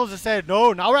 Immortals has said,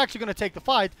 no, now we're actually going to take the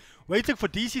fight. Waiting for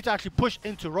DC to actually push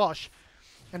into Rosh.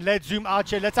 And let's zoom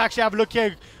out here. Let's actually have a look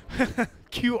here.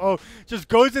 QO just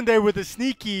goes in there with a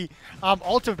sneaky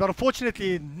ultimate. But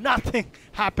unfortunately, nothing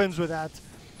happens with that.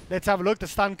 Let's have a look. The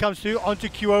stun comes through onto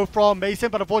QO from Mason,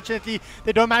 but unfortunately,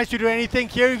 they don't manage to do anything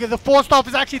here. The force staff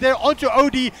is actually there onto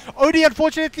OD. OD,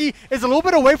 unfortunately, is a little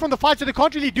bit away from the fight, so they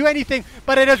can't really do anything,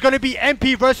 but it is going to be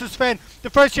MP versus Sven. The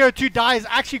first hero to die is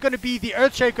actually going to be the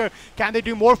Earthshaker. Can they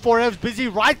do more? Forev's busy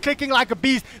right-clicking like a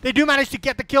beast. They do manage to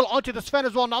get the kill onto the Sven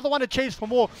as well. Another one to chase for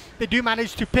more. They do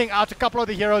manage to ping out a couple of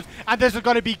the heroes, and this is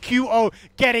going to be QO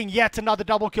getting yet another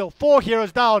double kill. 4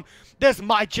 heroes down. This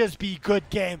might just be good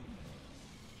game.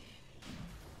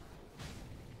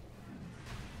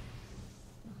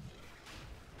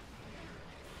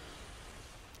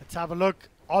 Let's have a look.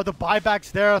 Are the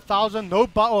buybacks there? 1,000. No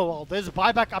oh, well, there's a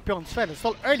buyback up here on Sven. It's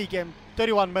still early game.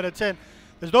 31 minutes in.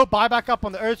 There's no buyback up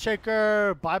on the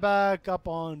Earthshaker. Buyback up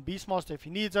on Beastmaster if he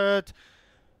needs it.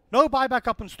 No buyback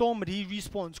up on Storm, but he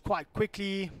respawns quite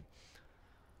quickly.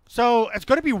 So it's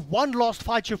going to be one last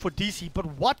fight here for DC. But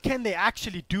what can they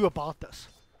actually do about this?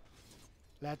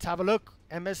 Let's have a look.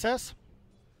 MSS.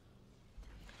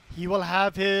 He will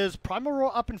have his Primal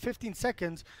Roar up in 15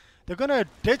 seconds. They're going to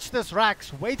ditch this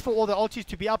Rax, wait for all the ultis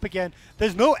to be up again.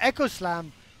 There's no Echo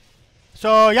Slam.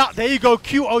 So, yeah, there you go.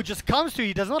 QO just comes through.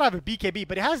 He does not have a BKB,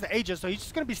 but he has the Aegis, so he's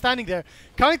just going to be standing there.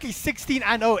 Currently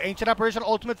 16-0. Ancient Apparition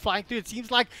Ultimate flying through. It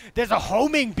seems like there's a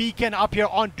homing beacon up here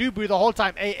on Dubu the whole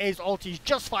time. AA's ulti is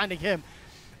just finding him.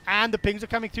 And the pings are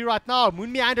coming through right now.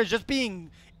 Moon Meander is just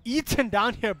being eaten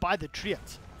down here by the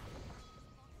Triads.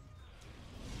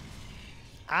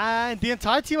 And the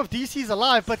entire team of DC is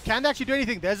alive, but can they actually do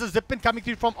anything? There's a zip-in coming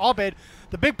through from Abed.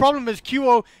 The big problem is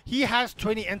QO. He has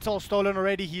 20 intel stolen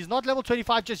already. He's not level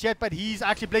 25 just yet, but he's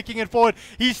actually blinking it forward.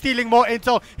 He's stealing more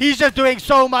intel. He's just doing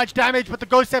so much damage, but the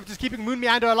Ghost Theft is keeping Moon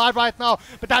Meander alive right now.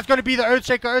 But that's going to be the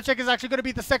Earthshaker. Earthshaker is actually going to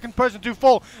be the second person to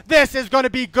fall. This is going to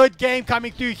be good game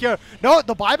coming through here. No,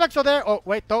 the buybacks are there. Oh,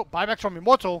 wait, no. Buybacks from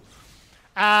Immortal.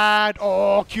 And,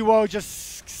 oh, QO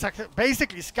just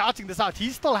basically scouting this out. He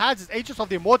still has his Aegis of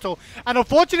the Immortal, and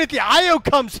unfortunately Io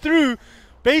comes through,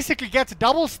 basically gets a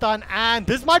double stun, and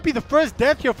this might be the first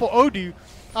death here for Odie.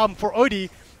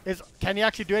 Can he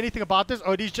actually do anything about this?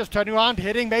 Odie's just turning around,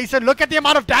 hitting Mason. Look at the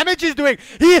amount of damage he's doing.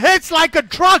 He hits like a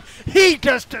truck. He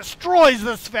just destroys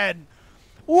the Sven.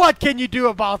 What can you do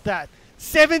about that?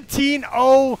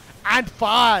 17-0 and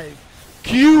 5.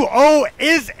 QO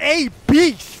is a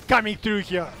beast coming through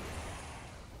here.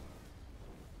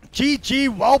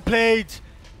 GG, well played.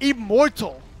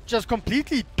 Immortal just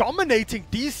completely dominating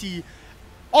DC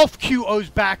off QO's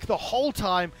back the whole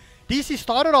time. DC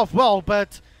started off well,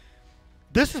 but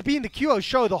this has been the QO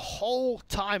show the whole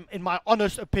time, in my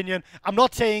honest opinion. I'm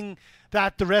not saying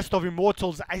that the rest of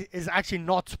Immortals is actually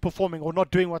not performing or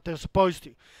not doing what they're supposed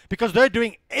to, because they're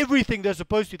doing everything they're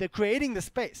supposed to. They're creating the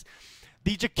space.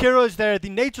 The Jakiro's there, the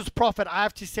Nature's Prophet, I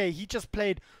have to say, he just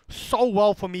played so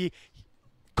well for me.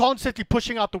 Constantly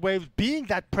pushing out the waves, being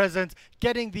that presence,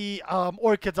 getting the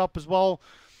Orchids up as well.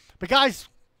 But guys,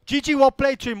 GG, well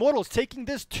played to Immortals, taking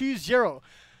this 2-0.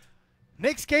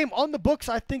 Next game on the books,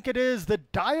 I think it is the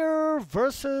Dire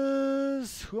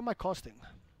versus... Who am I casting?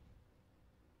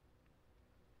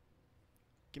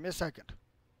 Give me a second.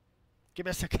 Give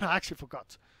me a second, I actually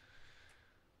forgot.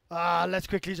 Let's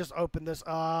quickly just open this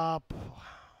up.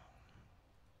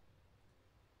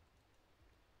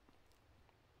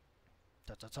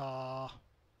 Ta-ta-ta.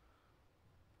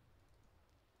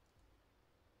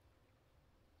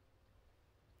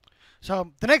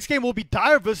 So the next game will be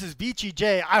Dire versus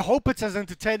VGJ. I hope it's as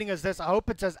entertaining as this. I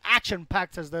hope it's as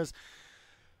action-packed as this.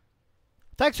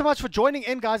 Thanks so much for joining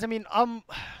in, guys. I mean,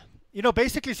 you know,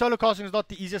 basically solo casting is not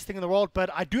the easiest thing in the world,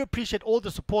 but I do appreciate all the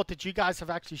support that you guys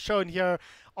have actually shown here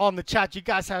on the chat. You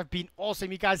guys have been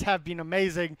awesome. You guys have been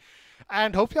amazing.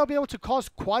 And hopefully I'll be able to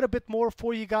cast quite a bit more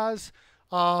for you guys.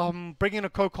 Bring in a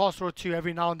co-caster or two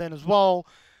every now and then as well.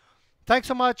 Thanks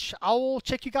so much. I will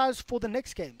check you guys for the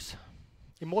next games.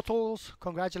 Immortals,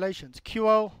 congratulations.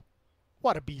 QO,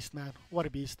 what a beast, man. What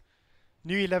a beast.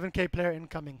 New 11K player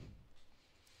incoming.